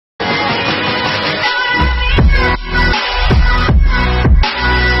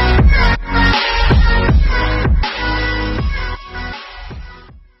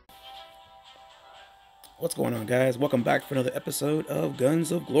going on, guys? Welcome back for another episode of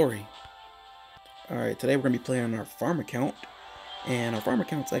Guns of Glory. Alright, today we're going to be playing on our farm account, and our farm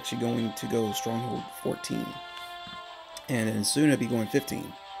account's actually going to go Stronghold 14, and then soon it'll be going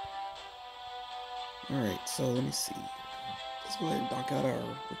 15. Alright, so let me see. Let's go ahead and knock out our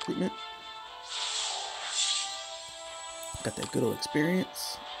recruitment. Got that good old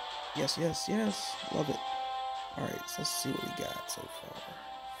experience. Yes, yes, yes. Love it. Alright, so let's see what we got so far.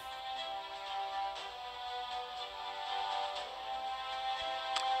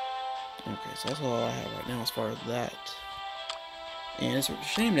 Okay, so that's all I have right now as far as that. And it's a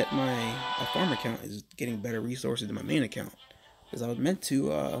shame that my farm account is getting better resources than my main account, because I was meant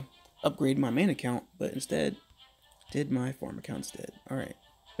to upgrade my main account, but instead did my farm account instead. Alright,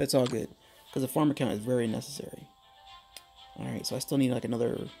 but it's all good, because the farm account is very necessary. Alright, so I still need like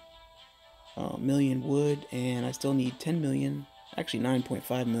another million wood, and I still need 10 million, actually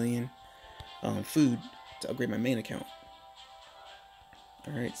 9.5 million food to upgrade my main account.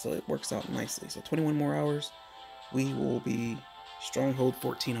 Alright, so it works out nicely. So 21 more hours, we will be Stronghold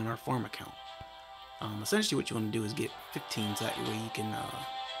 14 on our farm account. Essentially what you want to do is get 15, so that way you can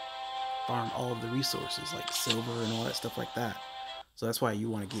farm all of the resources like silver and all that stuff like that. So that's why you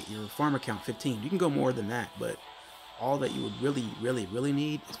want to get your farm account 15. You can go more than that, but all that you would really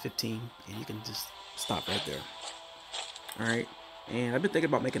need is 15, and you can just stop right there. Alright, and I've been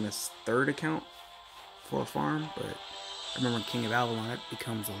thinking about making this third account for a farm, but I remember King of Avalon, that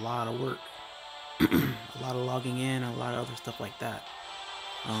becomes a lot of work. A lot of logging in, a lot of other stuff like that.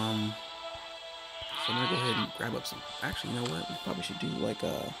 So I'm gonna go ahead and grab up some. Actually, you know what? We probably should do like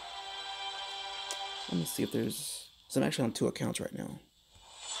let me see if there's. So I'm actually on 2 accounts right now.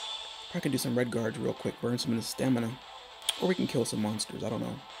 Probably can do some red guards real quick, burn some of the stamina, or we can kill some monsters. I don't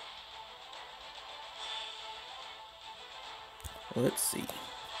know. Well, let's see.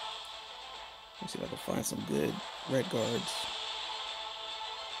 Let's see if I can find some good red guards.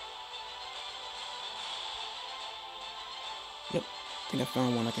 Yep, I think I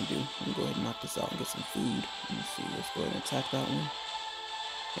found one I can do. Let me go ahead and knock this out and get some food. Let me see, let's go ahead and attack that one.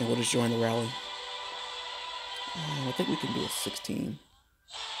 And we'll just join the rally. I think we can do a 16.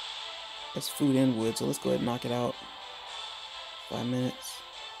 That's food and wood, so let's go ahead and knock it out. 5 minutes.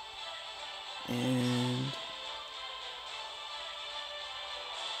 And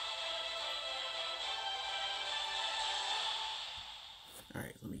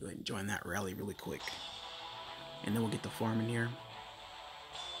alright, let me go ahead and join that rally really quick. And then we'll get the farm in here.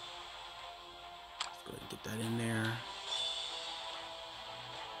 Let's go ahead and get that in there.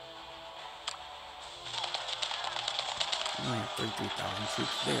 I only have 33,000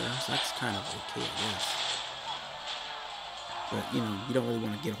 troops there, so that's kind of okay, I guess. But, you know, you don't really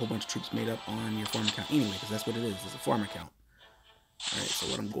want to get a whole bunch of troops made up on your farm account anyway, because that's what it is. It's a farm account. Alright, so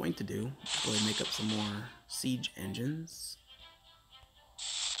what I'm going to do is go ahead and make up some more siege engines.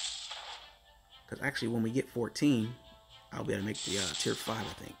 Because actually, when we get 14, I'll be able to make the tier 5, I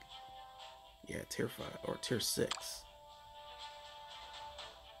think. Yeah, tier 5, or tier 6.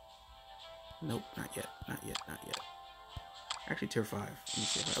 Nope, not yet, not yet, not yet. Actually, tier 5. Let me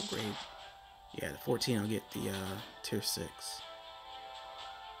see if I upgrade. Yeah, the 14, I'll get the tier 6.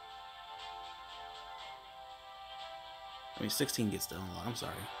 I mean, 16 gets the unlock. I'm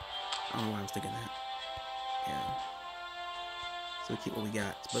sorry. I don't know why I was thinking that. Yeah. So we keep what we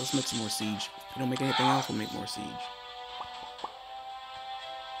got. But let's make some more siege. If we don't make anything else, we'll make more siege.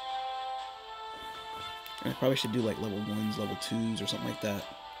 And I probably should do like level 1s, level 2s, or something like that.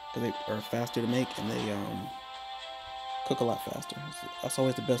 Because they are faster to make, and they cook a lot faster. That's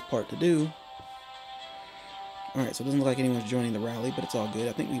always the best part to do. Alright, so it doesn't look like anyone's joining the rally, but it's all good.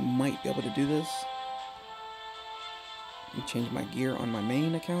 I think we might be able to do this. Let me change my gear on my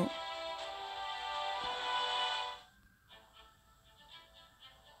main account.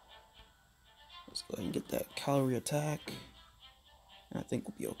 Let's go ahead and get that cavalry attack. I think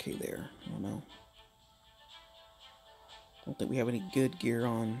we'll be okay there. I don't know. Don't think we have any good gear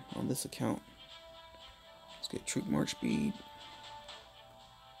on this account. Let's get troop march speed.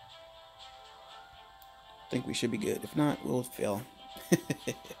 Think we should be good. If not, we'll fail.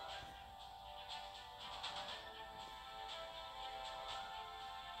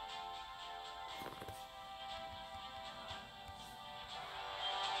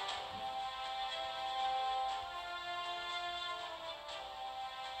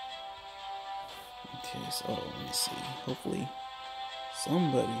 Okay, so let me see. Hopefully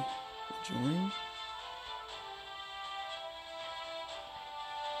somebody will join.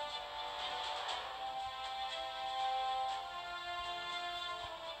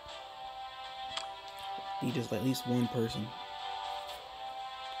 Need just at least one person.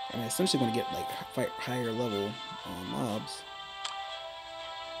 I mean, essentially going to get like fight higher level mobs.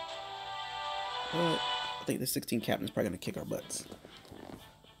 But I think the 16 captain is probably going to kick our butts.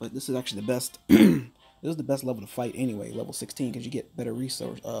 But this is actually the best. This is the best level to fight anyway, level 16, because you get better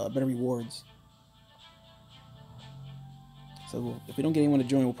better rewards. So if we don't get anyone to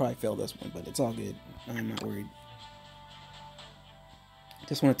join, we'll probably fail this one, but it's all good. I'm not worried.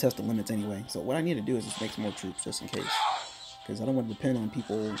 Just want to test the limits anyway. So what I need to do is just make some more troops just in case, because I don't want to depend on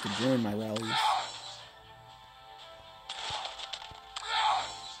people to join my rallies.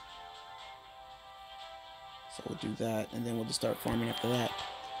 So we'll do that, and then we'll just start farming after that.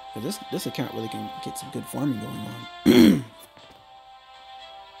 Because this account really can get some good farming going on.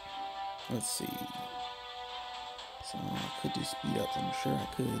 Let's see. So I could do speed ups. I'm sure I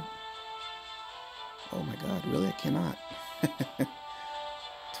could. Oh my god, really? I cannot.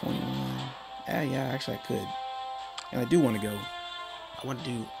 21. Yeah, actually I could. And I do want to go. I want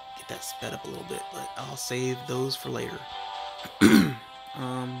to get that sped up a little bit, but I'll save those for later.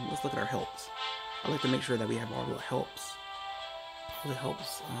 Let's look at our helps. I like to make sure that we have all the helps. All the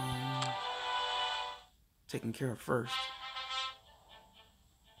helps taken care of first.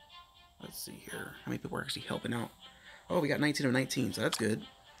 Let's see here. How many people are actually helping out? Oh, we got 19 of 19, so that's good.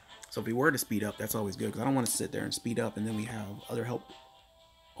 So if we were to speed up, that's always good, because I don't want to sit there and speed up and then we have other help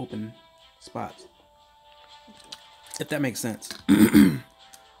open spots. If that makes sense.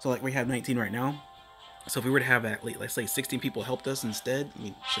 So like we have 19 right now. So if we were to have that, let's say 16 people helped us instead. Let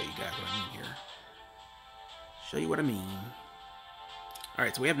me show you guys what I mean here. Show you what I mean.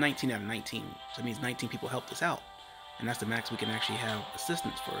 Alright, so we have 19 out of 19. So it means 19 people helped us out. And that's the max we can actually have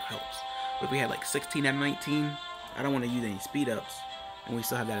assistance for helps. But if we had like 16 out of 19, I don't want to use any speed ups. And we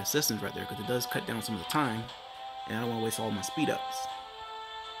still have that assistance right there, because it does cut down some of the time. And I don't want to waste all my speed ups.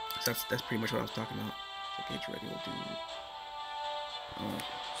 So that's pretty much what I was talking about. So gate ready, we'll do. Alright,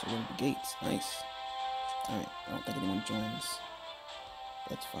 so we're in the gates. Nice. Alright, I don't think anyone joins.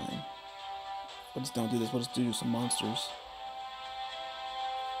 That's fine. We'll just don't do this, we'll just do some monsters.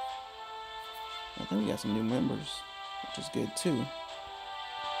 I think we got some new members, which is good too.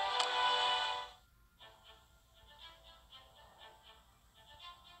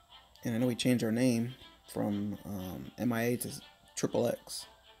 And I know we changed our name from MIA to XXX. So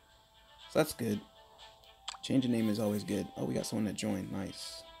that's good. Changing name is always good. Oh, we got someone that joined.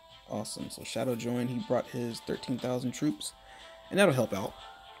 Nice. Awesome. So Shadow joined. He brought his 13,000 troops. And that'll help out.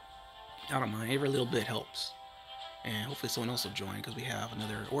 I don't mind. Every little bit helps. And hopefully someone else will join, because we have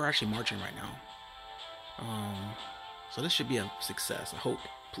another... We're actually marching right now. So this should be a success. I hope.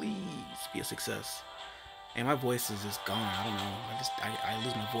 Please be a success. And my voice is just gone. I don't know. I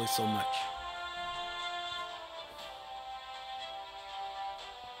lose my voice so much.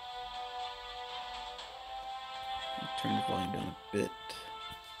 Turn the volume down a bit.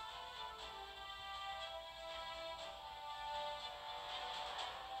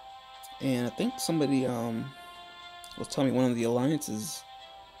 And I think somebody was telling me one of the alliances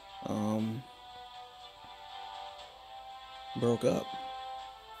broke up.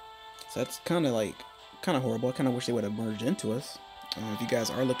 So that's kind of horrible. I kind of wish they would have merged into us. If you guys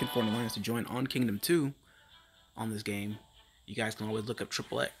are looking for an alliance to join on Kingdom 2 on this game, you guys can always look up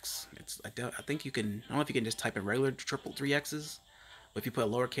XXX. I think you can. I don't know if you can just type in regular 3x's, but if you put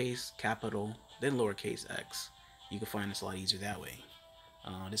lowercase, capital, then lowercase x, you can find this a lot easier that way.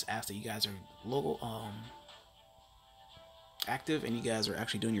 Just ask that you guys are local, active, and you guys are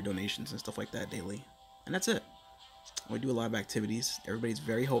actually doing your donations and stuff like that daily. And that's it. We do a lot of activities. Everybody's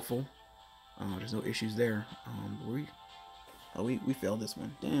very hopeful. There's no issues there. We failed this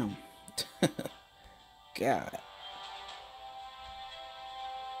one. Damn. God.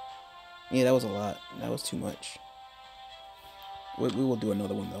 Yeah, that was a lot. That was too much. We will do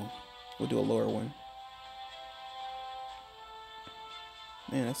another one though. We'll do a lower one.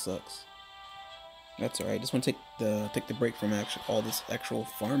 Man, that sucks. That's alright. Just want to take the break from all this actual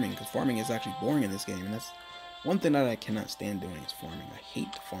farming, because farming is actually boring in this game, and that's one thing that I cannot stand doing is farming. I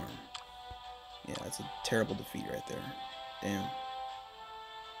hate to farm. Yeah, that's a terrible defeat right there. Damn.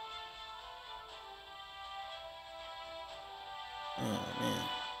 Oh man.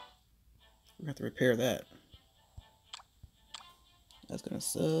 We're gonna have to repair that. That's gonna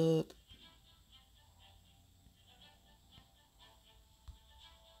suck.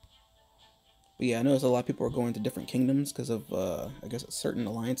 But yeah, I know there's a lot of people are going to different kingdoms because of, I guess, certain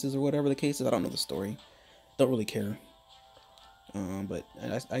alliances or whatever the case is. I don't know the story. Don't really care. But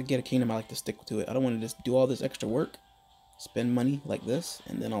I get a kingdom, I like to stick to it. I don't want to just do all this extra work, spend money like this,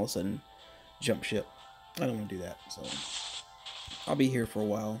 and then all of a sudden jump ship. I don't want to do that. So I'll be here for a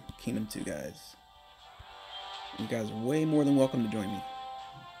while. Kingdom 2, guys. You guys are way more than welcome to join me.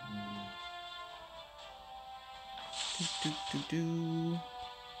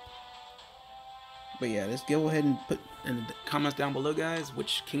 But yeah, just go ahead and put in the comments down below, guys,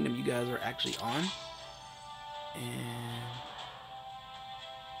 which kingdom you guys are actually on. And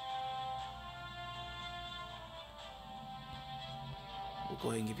we'll go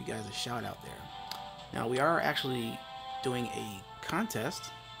ahead and give you guys a shout out there. Now, we are actually doing a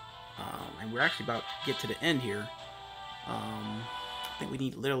contest, and we're actually about to get to the end here. I think we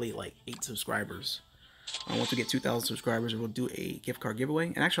need literally like 8 subscribers. Once we get 2,000 subscribers, we'll do a gift card giveaway.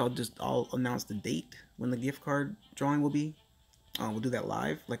 And actually, I'll announce the date when the gift card drawing will be. We'll do that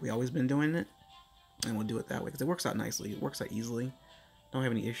live, like we always been doing it, and we'll do it that way because it works out nicely. It works out easily. Don't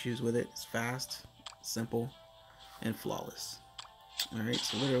have any issues with it. It's fast, simple, and flawless. All right,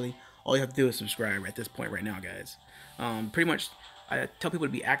 so literally all you have to do is subscribe at this point right now, guys. Pretty much, I tell people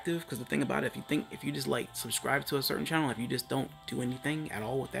to be active because the thing about it, if you just like subscribe to a certain channel, if you just don't do anything at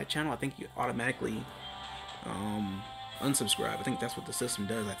all with that channel, I think you automatically unsubscribe. I think that's what the system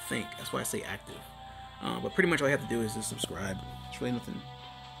does. I think that's why I say active. But pretty much all you have to do is just subscribe. It's really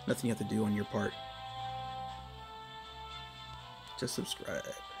nothing you have to do on your part. Just subscribe.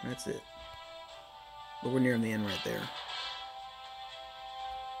 That's it. But we're nearing the end right there.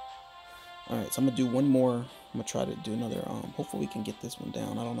 Alright, so I'm going to do one more. I'm going to try to do another. Hopefully we can get this one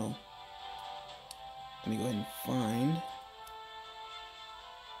down. I don't know. Let me go ahead and find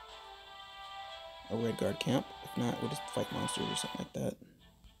a red guard camp. If not, we'll just fight monsters or something like that.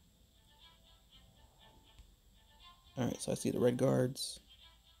 Alright, so I see the red guards.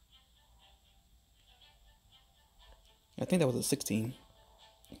 I think that was a 16.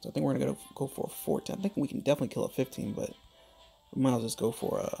 So I think we're going to go for a 14. I think we can definitely kill a 15, but we might as well just go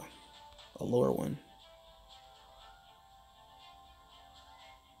for a lower one.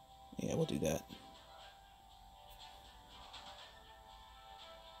 Yeah, we'll do that.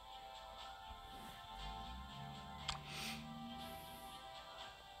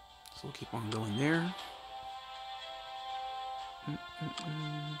 So we'll keep on going there.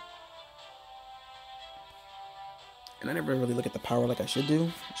 And I never really look at the power like I should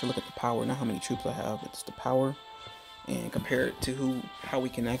do. I should look at the power, not how many troops I have, but just the power, and compare it to how we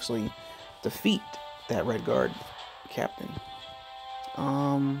can actually defeat that red guard captain.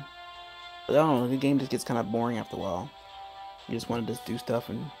 But I don't know, the game just gets kind of boring after a while. You just want to just do stuff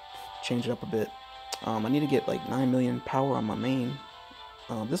and change it up a bit. I need to get like 9 million power on my main.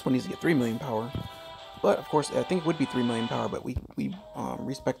 This one needs to get 3 million power. But of course, I think it would be 3 million power, but we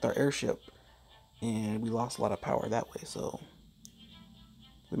respect our airship, and we lost a lot of power that way. So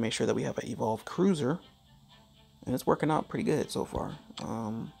we make sure that we have an evolved cruiser, and it's working out pretty good so far.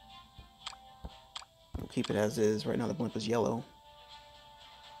 We'll keep it as is. Right now the blimp is yellow.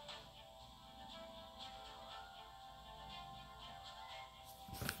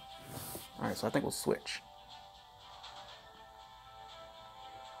 Alright, so I think we'll switch.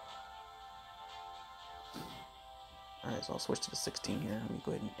 Alright, so I'll switch to the 16 here. Let me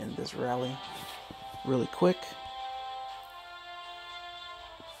go ahead and end this rally really quick.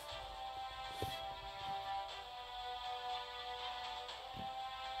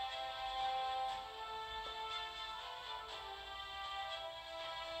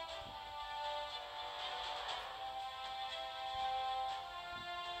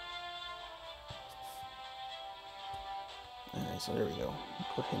 Alright, so there we go.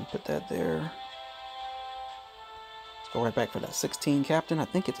 Go ahead and put that there. Let's go right back for that 16 captain. I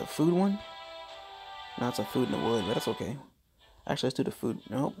think it's a food one. No, it's a food in the wood, but that's okay. Actually, let's do the food.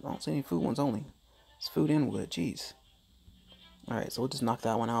 Nope, I don't see any food ones only. It's food and wood, jeez. Alright, so we'll just knock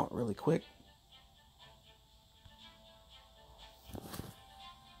that one out really quick.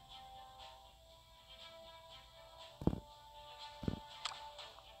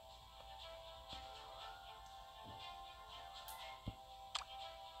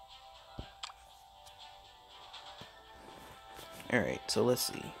 Alright, so let's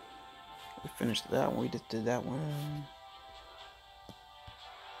see. We finished that one. We just did that one.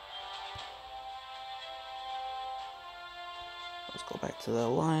 Let's go back to the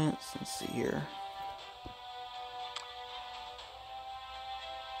alliance. Let's see here.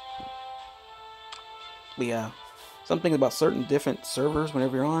 But yeah, something about certain different servers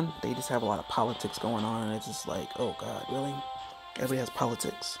whenever you're on, they just have a lot of politics going on, and it's just like, oh god, really? Everybody has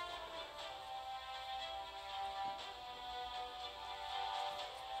politics.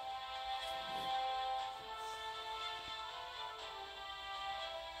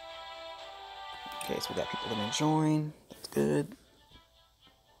 Okay, so we got people gonna join. That's good.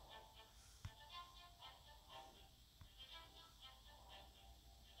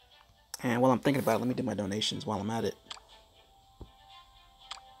 And while I'm thinking about it, let me do my donations while I'm at it.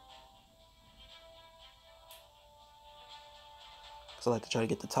 So I like to try to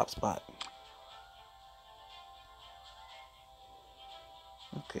get the top spot.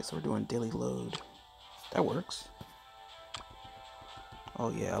 Okay, so we're doing daily load. That works. Oh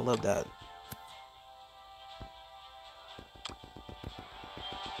yeah, I love that.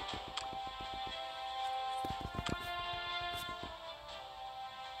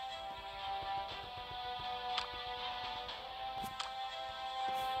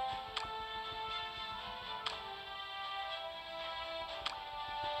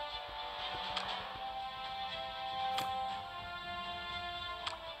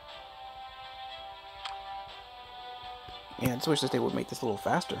 Yeah, I just wish that they would make this a little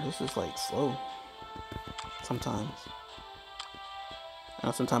faster. This is like slow sometimes.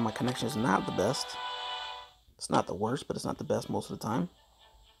 Sometimes my connection is not the best. It's not the worst, but it's not the best most of the time.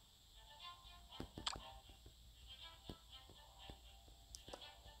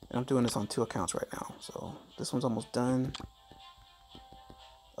 And I'm doing this on 2 accounts right now. So this one's almost done.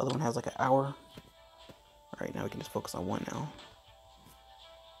 The other one has like an hour. Alright, now we can just focus on one now.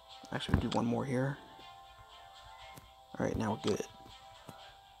 Actually, do one more here. Alright, now we're good.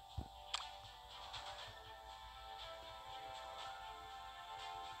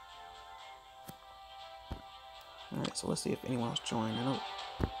 Alright, so let's see if anyone else joined. I know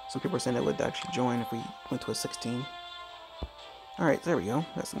some people are saying they would actually join if we went to a 16. Alright, there we go.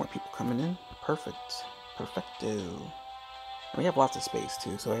 Got some more people coming in. Perfect. Perfecto. And we have lots of space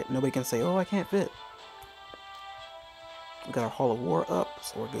too, so nobody can say, oh, I can't fit. We got our Hall of War up,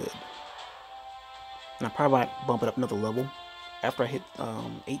 so we're good. And I probably might bump it up another level after I hit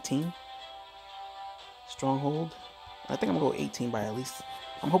 18. Stronghold. I think I'm gonna go 18 by at least,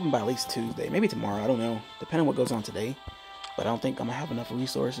 I'm hoping by at least Tuesday, maybe tomorrow, I don't know, depending on what goes on today. But I don't think I'm gonna have enough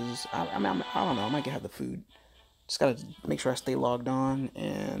resources. I don't know, I might have the food. Just gotta make sure I stay logged on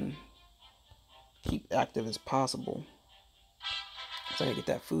and keep active as possible. So I gotta get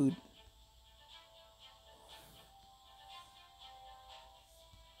that food.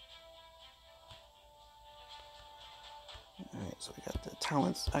 Alright, so we got the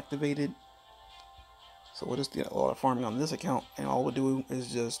talents activated. So we'll just do a lot of farming on this account, and all we'll do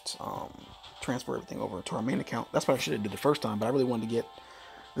is just transfer everything over to our main account. That's what I should have did the first time, but I really wanted to get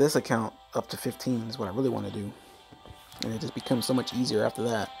this account up to 15 is what I really want to do. And it just becomes so much easier after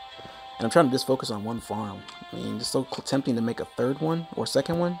that. And I'm trying to just focus on one farm. I mean, it's so tempting to make a third one or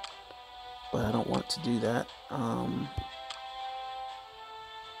second one, but I don't want to do that.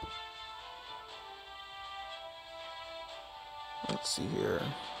 Let's see here.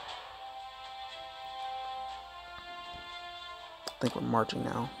 I think we're marching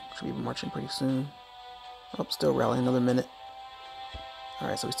now. Should be marching pretty soon. Oh, still rallying another minute.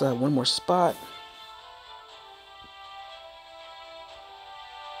 Alright, so we still have one more spot.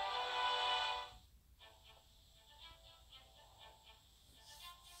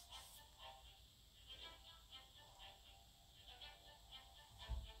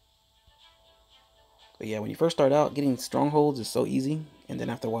 But yeah, when you first start out, getting strongholds is so easy. And then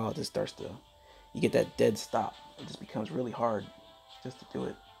after a while, it just starts to, you get that dead stop. It just becomes really hard just to do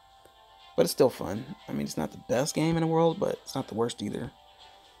it. But it's still fun. I mean, it's not the best game in the world, but it's not the worst either.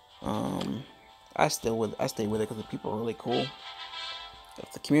 I stay with it because the people are really cool.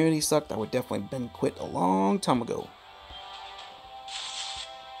 If the community sucked, I would definitely been quit a long time ago.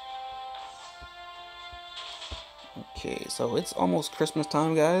 Okay, so it's almost Christmas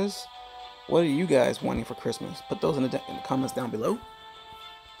time, guys. What are you guys wanting for Christmas? Put those in the comments down below.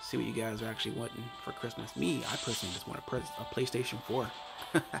 See what you guys are actually wanting for Christmas. Me, I personally just want a PlayStation 4.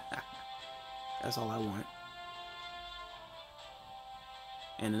 That's all I want.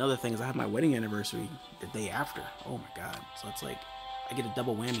 And another thing is I have my wedding anniversary the day after. Oh my god. So it's like I get a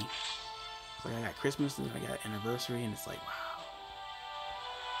double whammy. It's like I got Christmas and I got anniversary, and it's like, wow.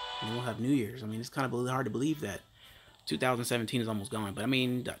 And we'll have New Year's. I mean, it's kind of hard to believe that 2017 is almost gone. But I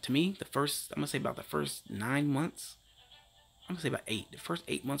mean, to me, I'm going to say about the first 9 months. I'm going to say about 8. The first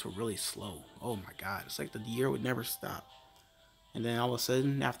 8 months were really slow. Oh my god. It's like the year would never stop. And then all of a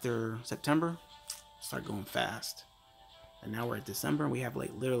sudden, after September, start going fast. And now we're at December, and we have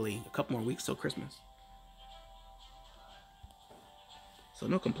like literally a couple more weeks till Christmas. So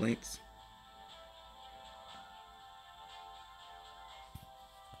no complaints.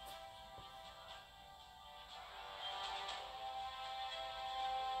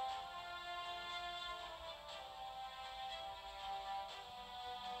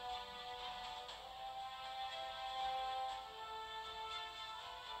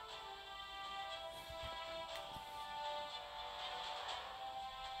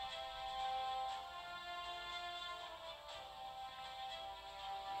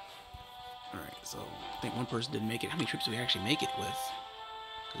 Alright, so I think one person didn't make it. How many trips do we actually make it with?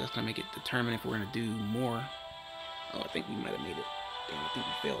 Because that's going to make it determine if we're going to do more. Oh, I think we might have made it. Damn, I think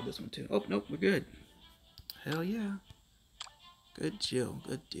we failed this one too. Oh, nope, we're good. Hell yeah. Good deal,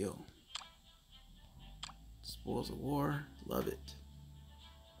 good deal. Spoils of War, love it.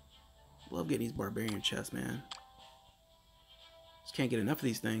 Love getting these barbarian chests, man. Just can't get enough of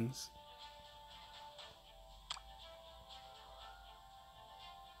these things.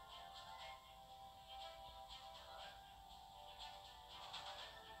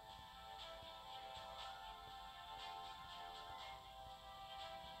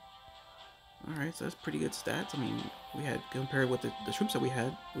 Alright, so that's pretty good stats. I mean, we had, compared with the troops that we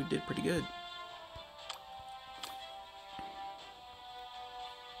had, we did pretty good.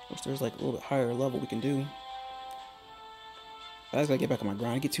 Wish there's like a little bit higher level we can do. I just gotta get back on my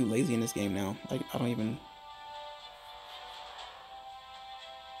grind. I get too lazy in this game now. Like, I don't even...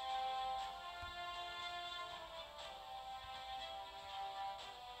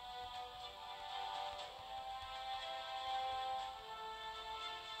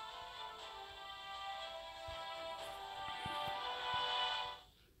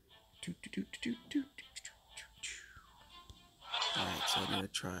 Alright, so I'm gonna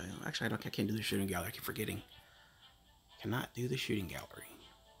try. Actually, I can't do the shooting gallery. I keep forgetting. Cannot do the shooting gallery.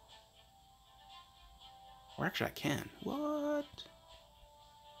 Or actually, I can. What?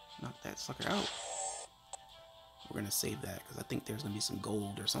 Knock that sucker out. We're gonna save that because I think there's gonna be some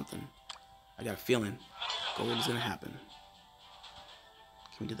gold or something. I got a feeling gold is gonna happen.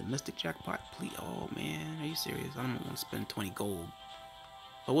 Can we do the mystic jackpot, please? Oh man, are you serious? I don't want to spend 20 gold.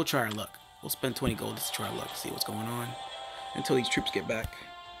 But we'll try our luck. We'll spend 20 gold just to try our luck, see what's going on. Until these troops get back.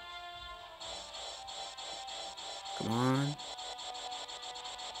 Come on.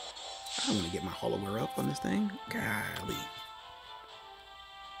 I don't want to get my hollowware up on this thing. Golly.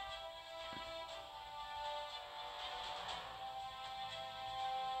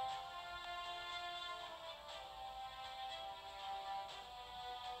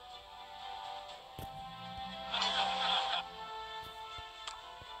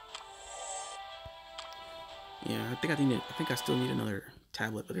 Yeah, I think I still need another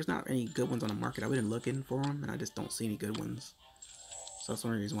tablet, but there's not any good ones on the market. I've been looking for them, and I just don't see any good ones. So that's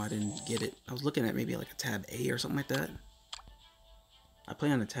one reason why I didn't get it. I was looking at maybe like a Tab A or something like that. I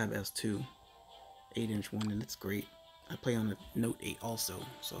play on the Tab S2, 8-inch one, and it's great. I play on the Note 8 also,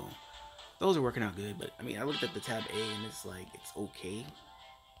 so those are working out good. But I mean, I looked at the Tab A, and it's like, it's okay.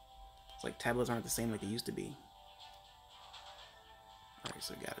 It's like tablets aren't the same like they used to be. Alright,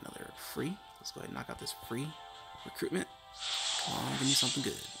 so we got another free. Let's go ahead and knock out this free recruitment. Come on, give me something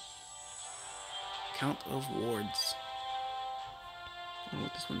good. Count of wards. I don't know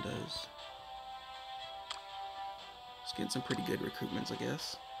what this one does. It's getting some pretty good recruitments, I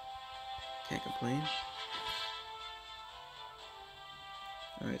guess. Can't complain.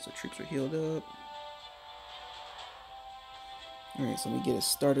 Alright, so troops are healed up. Alright, so we get it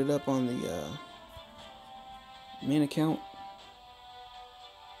started up on the main account.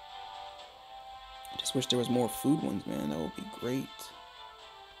 I just wish there was more food ones, man. That would be great.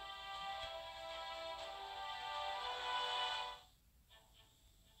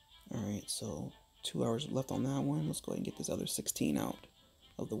 Alright, so 2 hours left on that one. Let's go ahead and get this other 16 out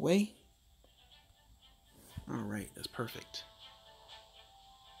of the way. Alright, that's perfect.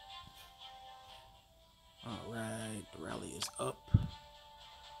 Alright, the rally is up.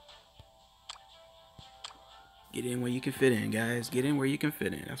 Get in where you can fit in, guys. Get in where you can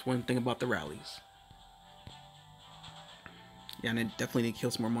fit in. That's one thing about the rallies. Yeah, and I definitely need to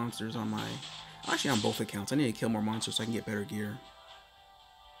kill some more monsters on my... Actually, on both accounts. I need to kill more monsters so I can get better gear.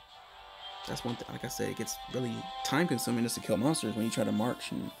 That's one thing. Like I said, it gets really time-consuming just to kill monsters when you try to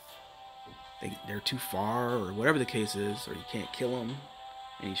march and they're too far or whatever the case is, or you can't kill them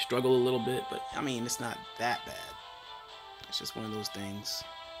and you struggle a little bit. But, I mean, it's not that bad. It's just one of those things.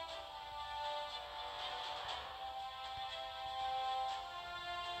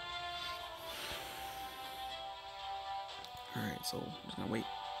 Alright, so I'm just gonna wait.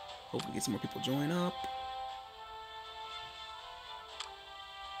 Hopefully get some more people join up.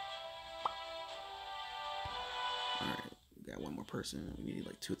 Alright, we got one more person. We need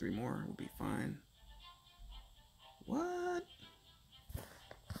like 2 or 3 more. We'll be fine. What?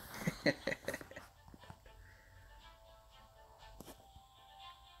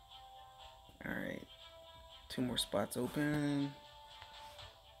 Alright. 2 more spots open.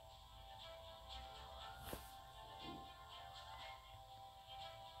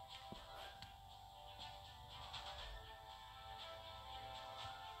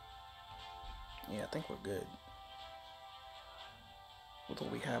 Yeah, I think we're good. with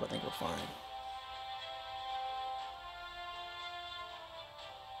what we have, I think we're fine.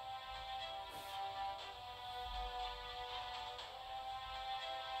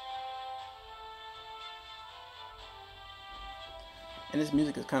 And this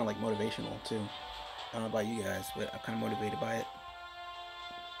music is kind of like motivational too. I don't know about you guys, but I'm kind of motivated by it.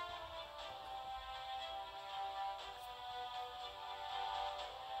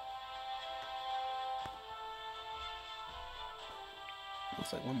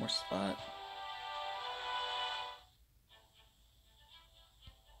 Looks like one more spot.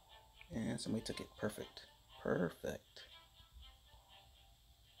 And somebody took it. Perfect. Perfect.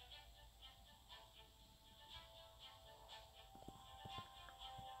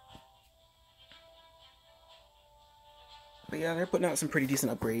 But yeah, they're putting out some pretty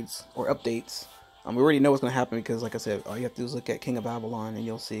decent upgrades or updates. We already know what's gonna happen because, like I said, all you have to do is look at King of Babylon, and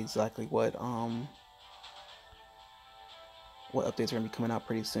you'll see exactly what updates are gonna be coming out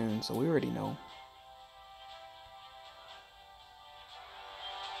pretty soon. So we already know.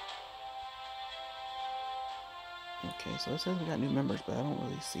 Okay, so it says we got new members, but I don't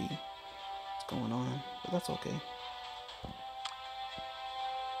really see what's going on. But that's okay.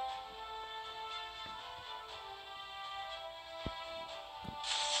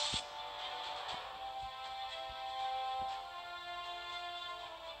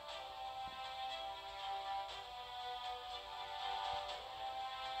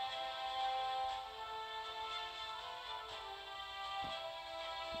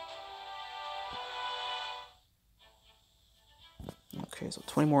 Okay, so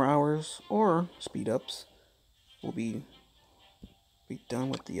 20 more hours or speed ups will be done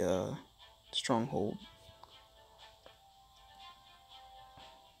with the stronghold.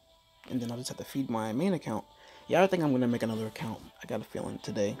 And then I'll just have to feed my main account. Yeah, I think I'm gonna make another account. I got a feeling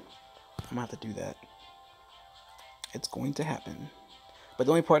today I'm gonna have to do that. It's going to happen. But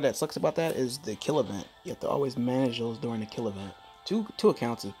the only part that sucks about that is the kill event. You have to always manage those during the kill event. Two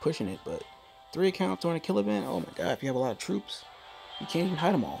accounts is pushing it, but 3 accounts during a kill event, oh my god, if you have a lot of troops, you can't even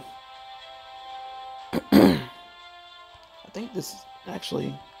hide them all. I think this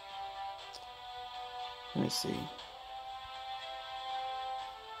actually, let me see.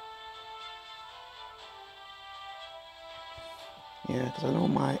 Yeah, because I know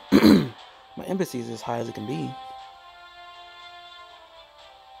my my embassy is as high as it can be.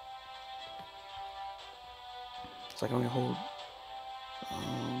 So I can only hold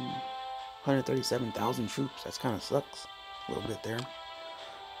 137,000 troops. That kind of sucks a little bit there.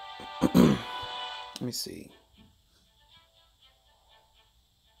 Let me see.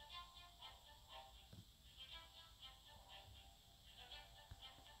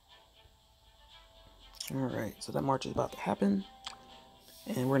 Alright, so that march is about to happen.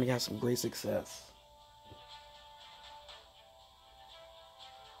 And we're going to have some great success.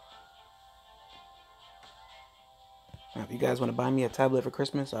 Now, if you guys want to buy me a tablet for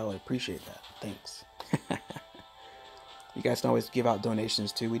Christmas, I would appreciate that. Thanks. You guys can always give out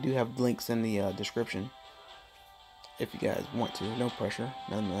donations too. We do have links in the description if you guys want to. No pressure.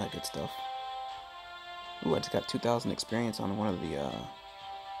 None of that good stuff. Ooh, I just got 2,000 experience on one of these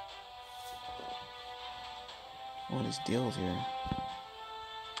deals here.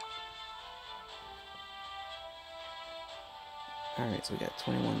 Alright, so we got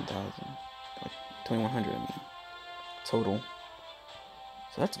 21,000. 2,100, I mean. Total.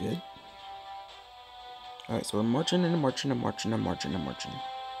 So that's good. Alright, so we're marching and marching and marching and marching and marching.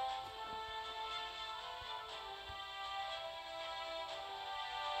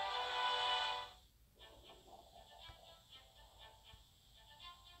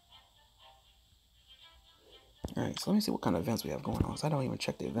 Alright, so let me see what kind of events we have going on. So I don't even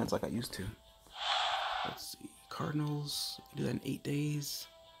check the events like I used to. Let's see. Cardinals. Do that in 8 days.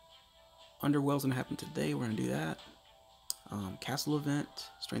 Underwell's gonna happen today. We're gonna do that. Castle event.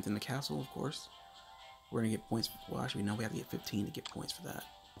 Strengthen the castle, of course. We're gonna get points. Well, actually, no, we have to get 15 to get points for that.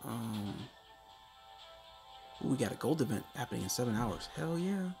 Ooh, we got a gold event happening in 7 hours. Hell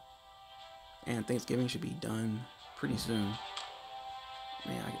yeah. And Thanksgiving should be done pretty soon.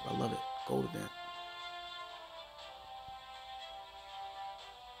 Man, I love it. Gold event.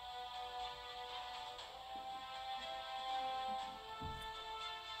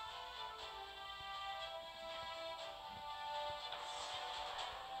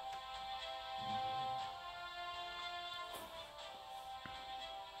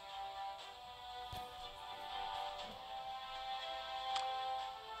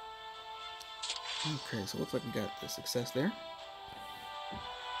 Okay, so it looks like we got the success there.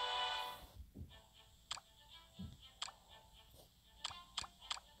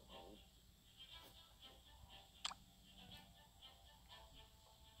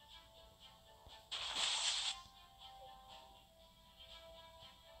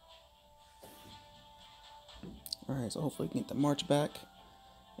 Alright, so hopefully we can get the march back.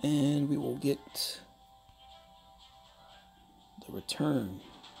 And we will get the return.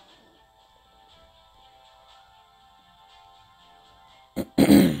 Let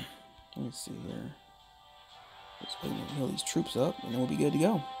me see here. Just waiting to heal these troops up, and then we'll be good to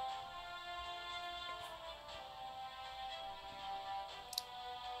go.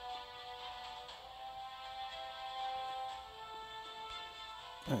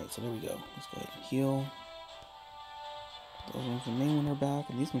 Alright, so there we go. Let's go ahead and heal. Those ones, the main one are back,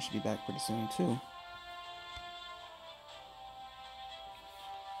 and these ones should be back pretty soon too.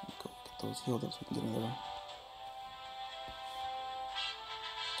 Go get those healed up so we can get another.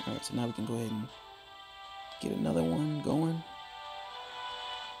 Alright, so now we can go ahead and get another one going.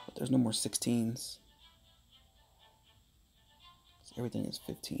 But there's no more 16s. So everything is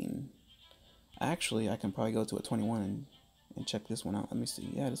 15. Actually, I can probably go to a 21 and check this one out. Let me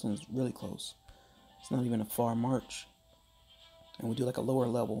see. Yeah, this one's really close. It's not even a far march. And we do like a lower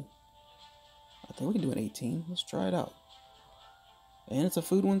level. I think we can do an 18. Let's try it out. And it's a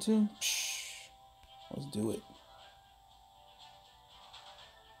food one too. Psh, let's do it.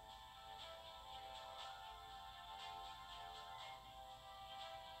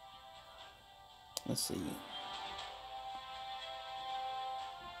 Let's see.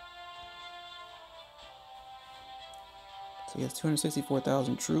 So he has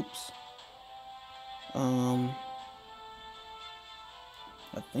 264,000 troops.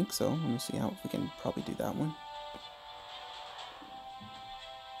 I think so. Let me see how we can probably do that one.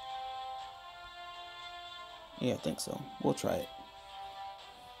 Yeah, I think so. We'll try it.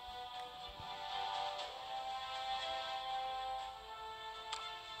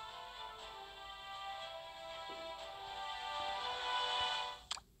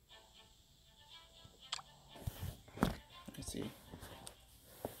 Let's see.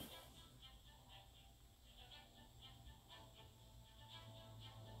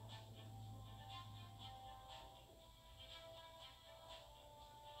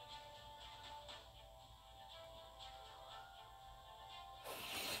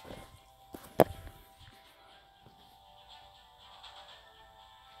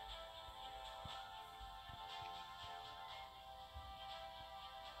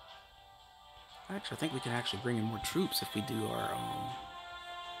 Actually, I think we can actually bring in more troops if we do our,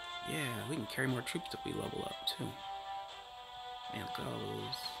 yeah, we can carry more troops if we level up, too. Man, look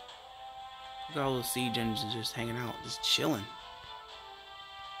at all those siege engines just hanging out, just chilling.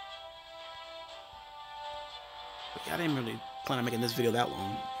 But yeah, I didn't really plan on making this video that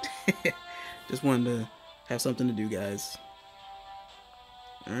long. Just wanted to have something to do, guys.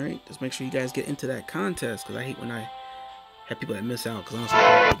 Alright, just make sure you guys get into that contest, because I hate when I have people that miss out, because honestly,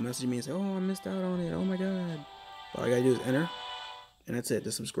 people message me and say, oh, I missed out on it, oh my god. All I gotta do is enter, and that's it.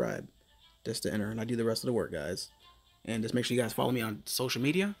 Just subscribe, just to enter, and I do the rest of the work, guys. And just make sure you guys follow me on social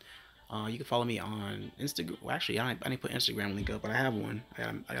media. You can follow me on Instagram. Well, actually, I didn't put Instagram link up, but I have one.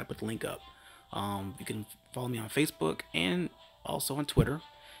 I gotta put the link up. You can follow me on Facebook and also on Twitter.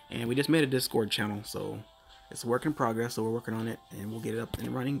 And we just made a Discord channel, so it's a work in progress. So we're working on it, and we'll get it up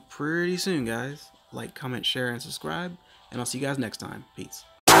and running pretty soon, guys. Like, comment, share, and subscribe. And I'll see you guys next time. Peace.